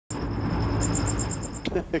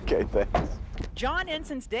Okay, thanks. John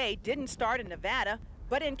Ensign's day didn't start in Nevada,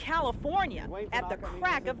 but in California at the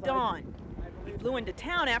crack of dawn. He flew into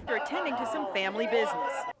town after attending to some family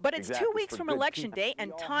business. But it's 2 weeks from Election Day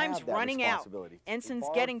and time's running out. Ensign's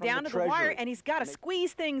getting down to the wire and he's got to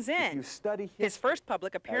squeeze things in. His first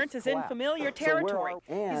public appearance is in familiar territory.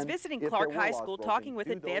 He's visiting Clark High School talking with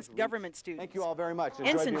advanced government students. Thank you all very much.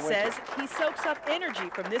 Ensign says he soaks up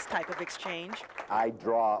energy from this type of exchange. I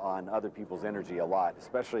draw on other people's energy a lot,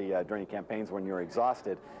 especially during campaigns when you're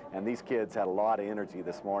exhausted. And these kids had a lot of energy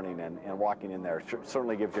this morning, and walking in there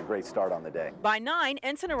certainly gives you a great start on the day. By 9,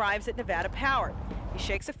 Ensign arrives at Nevada Power. He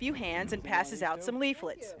shakes a few hands and passes out some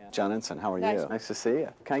leaflets. John Ensign, how are you? Nice to see you.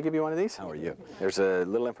 Can I give you one of these? How are you? There's a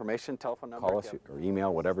little information, telephone number. Call us or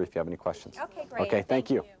email, whatever, if you have any questions. Okay, great. Okay, thank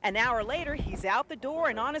you. An hour later, he's out the door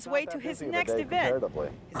and on his way to his next event.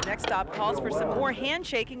 His next stop calls for some more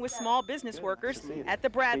handshaking with small business workers at the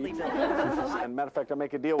Bradley Building. And matter of fact, I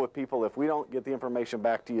make a deal with people. If we don't get the information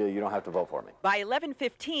back to you, you don't have to vote for me. By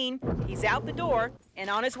 11:15, he's out the door and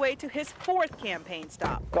on his way to his 4th campaign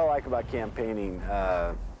stop. What I like about campaigning,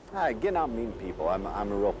 getting out and meeting people. I'm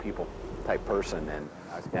a real people type person,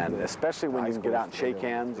 and especially when you can get out and shake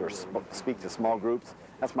hands or speak to small groups,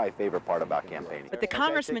 that's my favorite part about campaigning. But the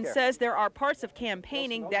congressman says there are parts of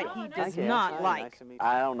campaigning that he does not like.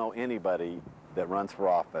 I don't know anybody that runs for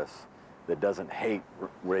office that doesn't hate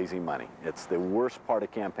raising money. It's the worst part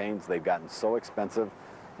of campaigns. They've gotten so expensive.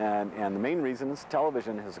 And the main reason is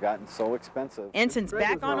television has gotten so expensive. Ensign's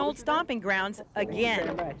back on old stomping grounds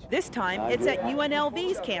again. This time, it's at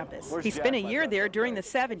UNLV's campus. He spent a year there during the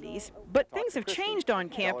 70s, but things have changed on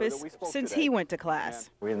campus since he went to class.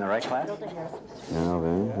 Are we in the right class?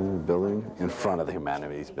 No, building in front of the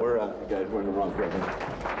humanities building. We're in the wrong building.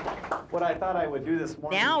 What I thought I would do this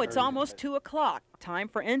morning. Now it's almost 2 o'clock. Time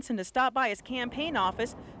for Ensign to stop by his campaign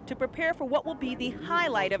office to prepare for what will be the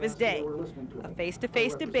highlight of his day, a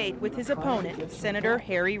face-to-face debate with his opponent, Senator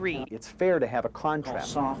Harry Reid. It's fair to have a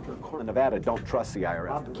contrast. In Nevada, don't trust the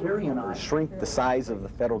IRS. Or shrink the size of the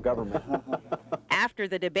federal government. After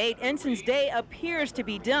the debate, Ensign's day appears to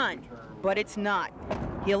be done, but it's not.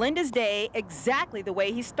 He'll end his day exactly the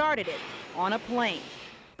way he started it, on a plane.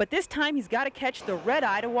 But this time he's got to catch the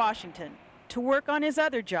red-eye to Washington to work on his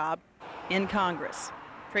other job in Congress.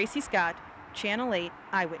 Tracy Scott, Channel 8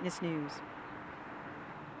 Eyewitness News.